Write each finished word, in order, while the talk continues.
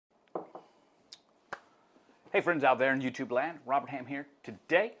Hey friends out there in YouTube land, Robert Ham here.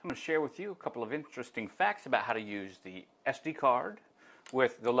 Today I'm going to share with you a couple of interesting facts about how to use the SD card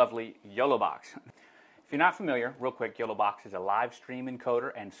with the lovely YoloBox. If you're not familiar, real quick, YoloBox is a live stream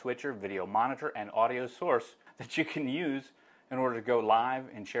encoder and switcher, video monitor, and audio source that you can use in order to go live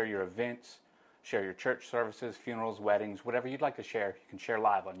and share your events, share your church services, funerals, weddings, whatever you'd like to share. You can share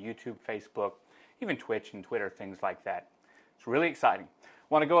live on YouTube, Facebook, even Twitch and Twitter, things like that. It's really exciting.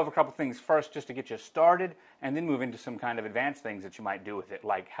 I want to go over a couple things first just to get you started and then move into some kind of advanced things that you might do with it,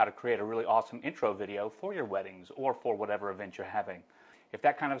 like how to create a really awesome intro video for your weddings or for whatever event you're having. If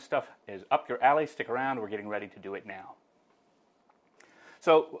that kind of stuff is up your alley, stick around. We're getting ready to do it now.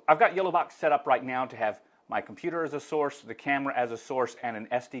 So I've got YoloBox set up right now to have my computer as a source, the camera as a source, and an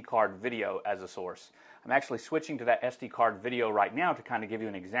SD card video as a source. I'm actually switching to that SD card video right now to kind of give you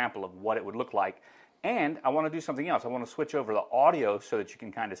an example of what it would look like. And I want to do something else. I want to switch over the audio so that you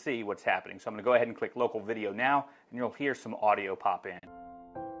can kind of see what's happening. So I'm going to go ahead and click local video now, and you'll hear some audio pop in.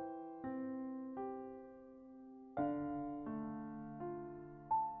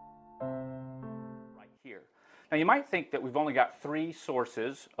 Right here. Now you might think that we've only got 3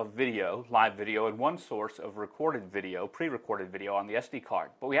 sources of video, live video, and 1 source of recorded video, pre-recorded video on the SD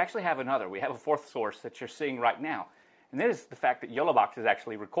card. But we actually have another. We have a 4th source that you're seeing right now. And that is the fact that YoloBox is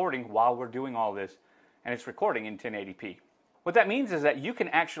actually recording while we're doing all this, and it's recording in 1080p. What that means is that you can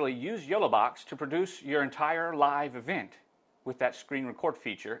actually use YoloBox to produce your entire live event with that screen record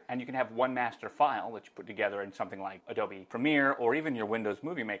feature, and you can have one master file that you put together in something like Adobe Premiere or even your Windows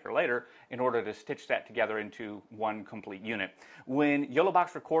Movie Maker later in order to stitch that together into one complete unit. When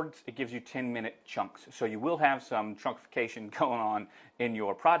YoloBox records, it gives you 10-minute chunks, so you will have some chunkification going on in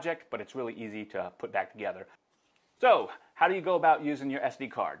your project, but it's really easy to put back together. So, how do you go about using your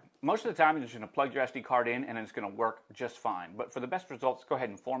SD card? Most of the time, you're just going to plug your SD card in and it's going to work just fine. But for the best results, go ahead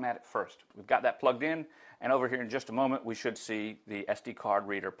and format it first. We've got that plugged in, and over here in just a moment, we should see the SD card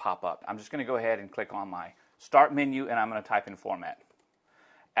reader pop up. I'm just going to go ahead and click on my Start menu, and I'm going to type in Format.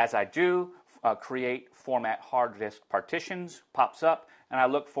 As I do, Create Format Hard Disk Partitions pops up, and I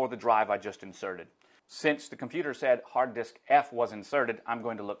look for the drive I just inserted. Since the computer said hard disk F was inserted, I'm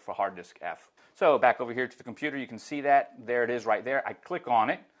going to look for hard disk F. So back over here to the computer, you can see that. There it is right there. I click on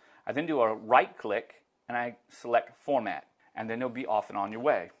it. I then do a right click, and I select Format. And then it'll be off and on your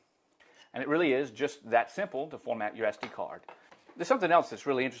way. And it really is just that simple to format your SD card. There's something else that's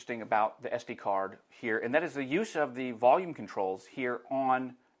really interesting about the SD card here, and that is the use of the volume controls here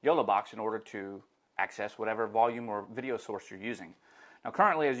on YoloBox in order to access whatever volume or video source you're using. Now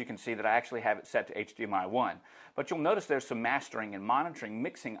currently, as you can see, that I actually have it set to HDMI 1, but you'll notice there's some mastering and monitoring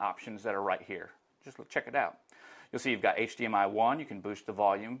mixing options that are right here. Just check it out. You'll see you've got HDMI 1, you can boost the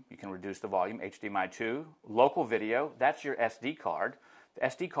volume, you can reduce the volume, HDMI 2, local video, that's your SD card. The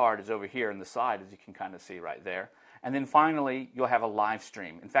SD card is over here on the side, as you can kind of see right there. And then finally, you'll have a live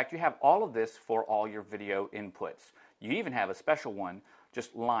stream. In fact, you have all of this for all your video inputs. You even have a special one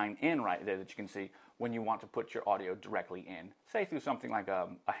just line in right there that you can see when you want to put your audio directly in, say through something like a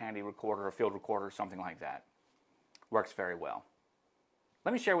handy recorder, a field recorder, something like that. Works very well.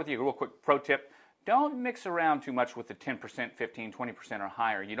 Let me share with you a real quick pro tip. Don't mix around too much with the 10%, 15, 20% or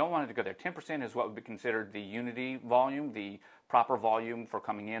higher. You don't want it to go there. 10% is what would be considered the unity volume, the proper volume for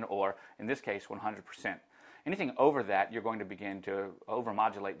coming in, or in this case, 100%. Anything over that, you're going to begin to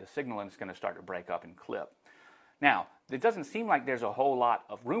overmodulate the signal, and it's going to start to break up and clip. Now, it doesn't seem like there's a whole lot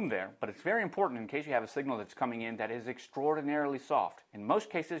of room there, but it's very important in case you have a signal that's coming in that is extraordinarily soft. In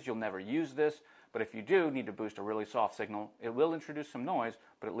most cases, you'll never use this, but if you do need to boost a really soft signal, it will introduce some noise,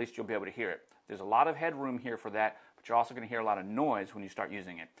 but at least you'll be able to hear it. There's a lot of headroom here for that, but you're also going to hear a lot of noise when you start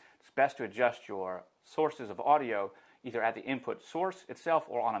using it. It's best to adjust your sources of audio either at the input source itself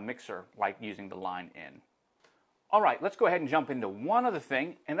or on a mixer, like using the line in. All right, let's go ahead and jump into one other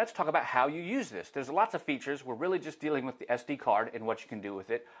thing, and let's talk about how you use this. There's lots of features. We're really just dealing with the SD card and what you can do with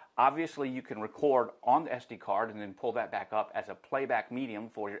it. Obviously, you can record on the SD card and then pull that back up as a playback medium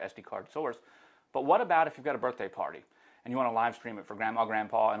for your SD card source. But what about if you've got a birthday party and you want to live stream it for grandma,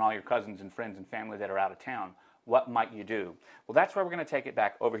 grandpa, and all your cousins and friends and family that are out of town? What might you do? Well, that's where we're going to take it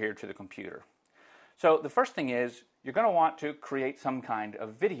back over here to the computer. So the first thing is you're going to want to create some kind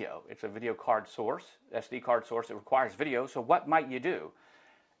of video. It's a video card source, SD card source. It requires video, so what might you do?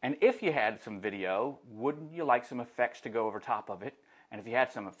 And if you had some video, wouldn't you like some effects to go over top of it? And if you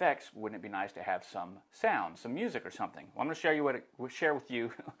had some effects, wouldn't it be nice to have some sound, some music or something? Well, I'm going to share with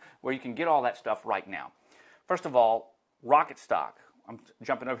you where you can get all that stuff right now. First of all, Rocket Stock. I'm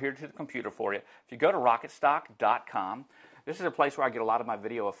jumping over here to the computer for you. If you go to rocketstock.com, This is a place where I get a lot of my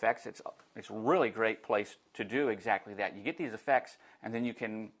video effects. It's a really great place to do exactly that. You get these effects and then you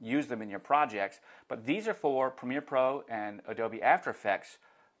can use them in your projects, but these are for Premiere Pro and Adobe After Effects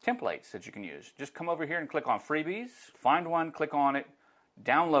templates that you can use. Just come over here and click on freebies, find one, click on it,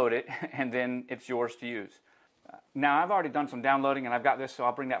 download it, and then it's yours to use. Now I've already done some downloading and I've got this, so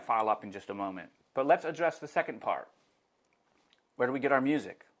I'll bring that file up in just a moment. But let's address the second part. Where do we get our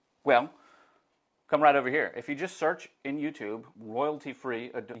music? Well, come right over here. If you just search in YouTube,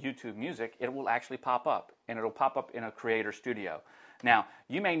 royalty-free YouTube music, it will actually pop up, and it'll pop up in a Creator Studio. Now,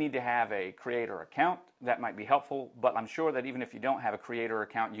 you may need to have a Creator account. That might be helpful, but I'm sure that even if you don't have a Creator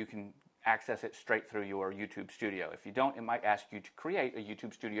account, you can access it straight through your YouTube Studio. If you don't, it might ask you to create a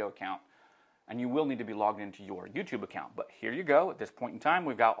YouTube Studio account, and you will need to be logged into your YouTube account. But here you go. At this point in time,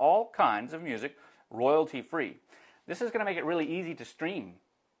 we've got all kinds of music royalty-free. This is going to make it really easy to stream,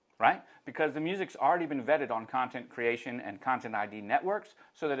 right? Because the music's already been vetted on content creation and content ID networks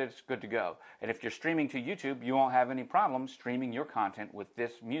so that it's good to go. And if you're streaming to YouTube, you won't have any problem streaming your content with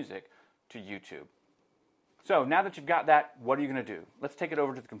this music to YouTube. So now that you've got that, what are you going to do? Let's take it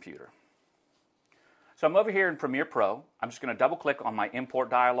over to the computer. So I'm over here in Premiere Pro. I'm just going to double click on my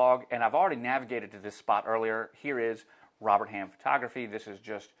import dialog, and I've already navigated to this spot earlier. Here is Robert Ham Photography. This is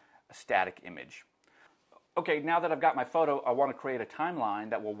just a static image. Okay, now that I've got my photo, I want to create a timeline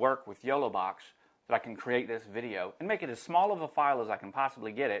that will work with YoloBox, that I can create this video and make it as small of a file as I can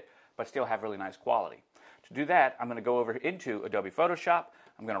possibly get it, but still have really nice quality. To do that, I'm going to go over into Adobe Photoshop.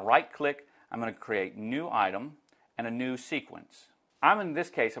 I'm going to right click. I'm going to create new item and a new sequence. In this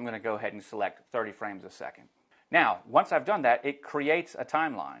case, I'm going to go ahead and select 30 frames a second. Now, once I've done that, it creates a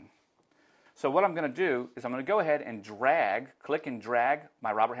timeline. So what I'm going to do is I'm going to go ahead and click and drag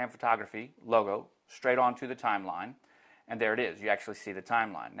my Robert Ham Photography logo straight onto the timeline, and there it is. You actually see the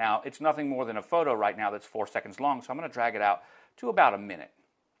timeline. Now, it's nothing more than a photo right now that's 4 seconds long, so I'm going to drag it out to about a minute.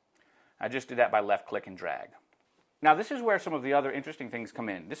 I just did that by left click and drag. Now, this is where some of the other interesting things come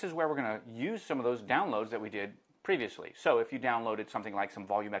in. This is where we're going to use some of those downloads that we did previously. So if you downloaded something like some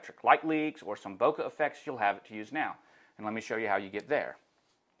volumetric light leaks or some bokeh effects, you'll have it to use now. And let me show you how you get there.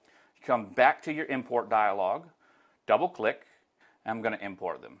 You come back to your import dialog, double click, and I'm going to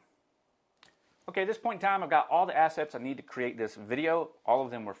import them. Okay, at this point in time, I've got all the assets I need to create this video. All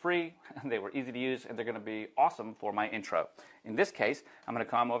of them were free, they were easy to use, and they're going to be awesome for my intro. In this case, I'm going to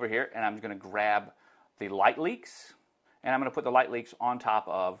come over here and I'm going to grab the light leaks, and I'm going to put the light leaks on top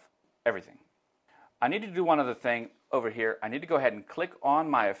of everything. I need to do one other thing over here. I need to go ahead and click on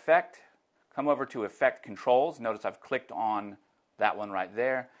my effect, come over to Effect Controls. Notice I've clicked on that one right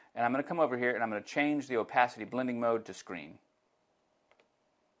there, and I'm going to come over here and I'm going to change the opacity blending mode to screen.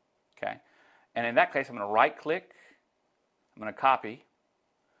 Okay. And in that case, I'm going to right click, I'm going to copy,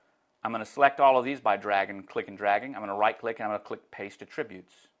 I'm going to select all of these by click and dragging, I'm going to right click and I'm going to click Paste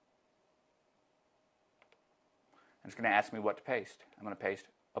Attributes. And it's going to ask me what to paste. I'm going to paste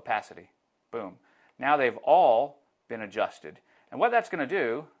opacity. Boom. Now they've all been adjusted. And what that's going to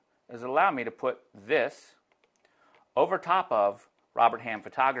do is allow me to put this over top of Robert Ham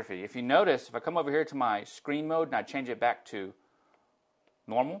Photography. If you notice, if I come over here to my screen mode and I change it back to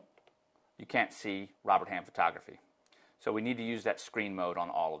normal, you can't see Robert Ham Photography. So we need to use that screen mode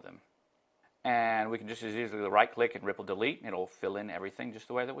on all of them. And we can just as easily right click and ripple delete, and it'll fill in everything just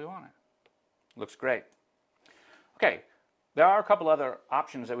the way that we want it. Looks great. Okay, there are a couple other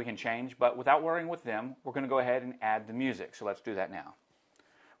options that we can change, but without worrying with them, we're going to go ahead and add the music. So let's do that now.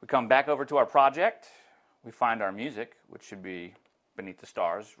 We come back over to our project. We find our music, which should be beneath the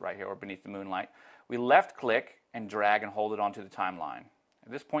stars right here, or beneath the moonlight. We left click and drag and hold it onto the timeline.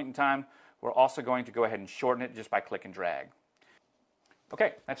 At this point in time, we're also going to go ahead and shorten it just by click and drag.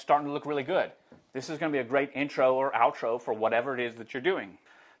 Okay, that's starting to look really good. This is going to be a great intro or outro for whatever it is that you're doing.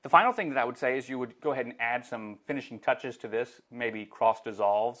 The final thing that I would say is you would go ahead and add some finishing touches to this, maybe cross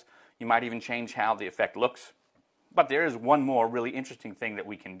dissolves. You might even change how the effect looks. But there is one more really interesting thing that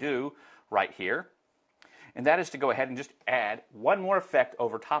we can do right here, and that is to go ahead and just add one more effect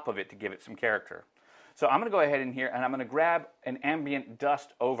over top of it to give it some character. So I'm going to go ahead in here and I'm going to grab an ambient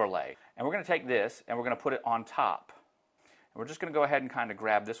dust overlay, and we're going to take this and we're going to put it on top. And we're just going to go ahead and kind of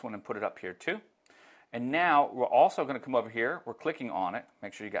grab this one and put it up here too. And now we're also going to come over here, we're clicking on it,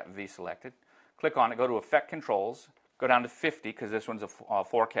 make sure you got V selected, click on it, go to Effect Controls, go down to 50 because this one's a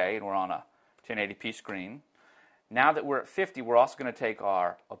 4K and we're on a 1080p screen. Now that we're at 50, we're also going to take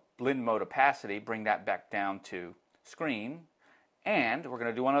our blend mode opacity, bring that back down to screen, and we're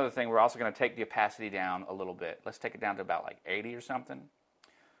going to do one other thing. We're also going to take the opacity down a little bit. Let's take it down to about like 80 or something.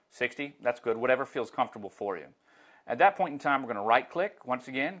 60, that's good, whatever feels comfortable for you. At that point in time, we're going to right click, once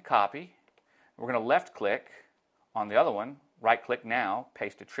again, copy. We're going to left click on the other one, right-click now,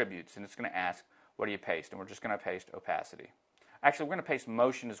 paste attributes, and it's going to ask, what do you paste? And we're just going to paste opacity. Actually, we're going to paste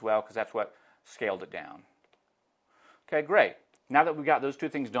motion as well because that's what scaled it down. Okay, great. Now that we've got those two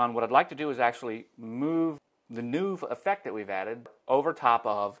things done, what I'd like to do is actually move the new effect that we've added over top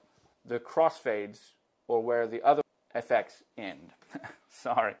of the crossfades, or where the other effects end.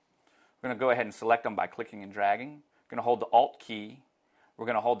 Sorry. We're going to go ahead and select them by clicking and dragging. We're going to hold the Alt key. We're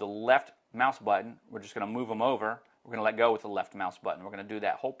going to hold the left mouse button. We're just going to move them over. We're going to let go with the left mouse button. We're going to do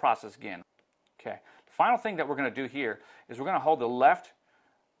that whole process again. Okay. The final thing that we're going to do here is we're going to hold the left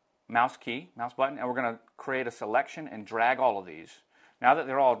mouse button, and we're going to create a selection and drag all of these. Now that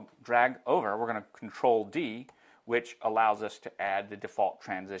they're all dragged over, we're going to Control D, which allows us to add the default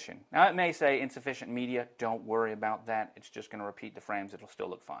transition. Now it may say insufficient media. Don't worry about that. It's just going to repeat the frames. It'll still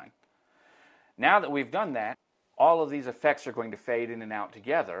look fine. Now that we've done that, all of these effects are going to fade in and out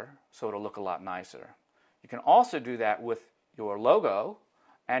together, so it'll look a lot nicer. You can also do that with your logo,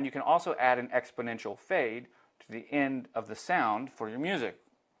 and you can also add an exponential fade to the end of the sound for your music.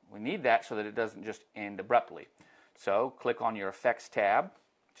 We need that so that it doesn't just end abruptly. So click on your Effects tab,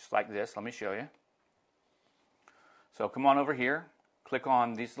 just like this. Let me show you. So come on over here, click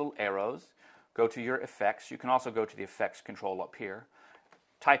on these little arrows, go to your effects. You can also go to the effects control up here.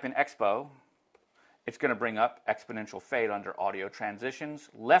 Type in Expo. It's going to bring up exponential fade under audio transitions.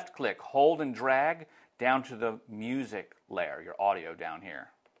 Left click, hold and drag down to the music layer, your audio down here.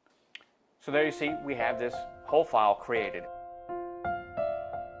 So there you see, we have this whole file created.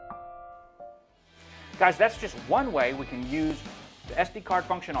 Guys, that's just one way we can use the SD card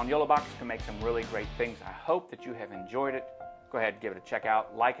function on YoloBox to make some really great things. I hope that you have enjoyed it. Go ahead and give it a check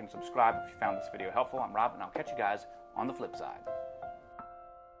out. Like and subscribe if you found this video helpful. I'm Rob, and I'll catch you guys on the flip side.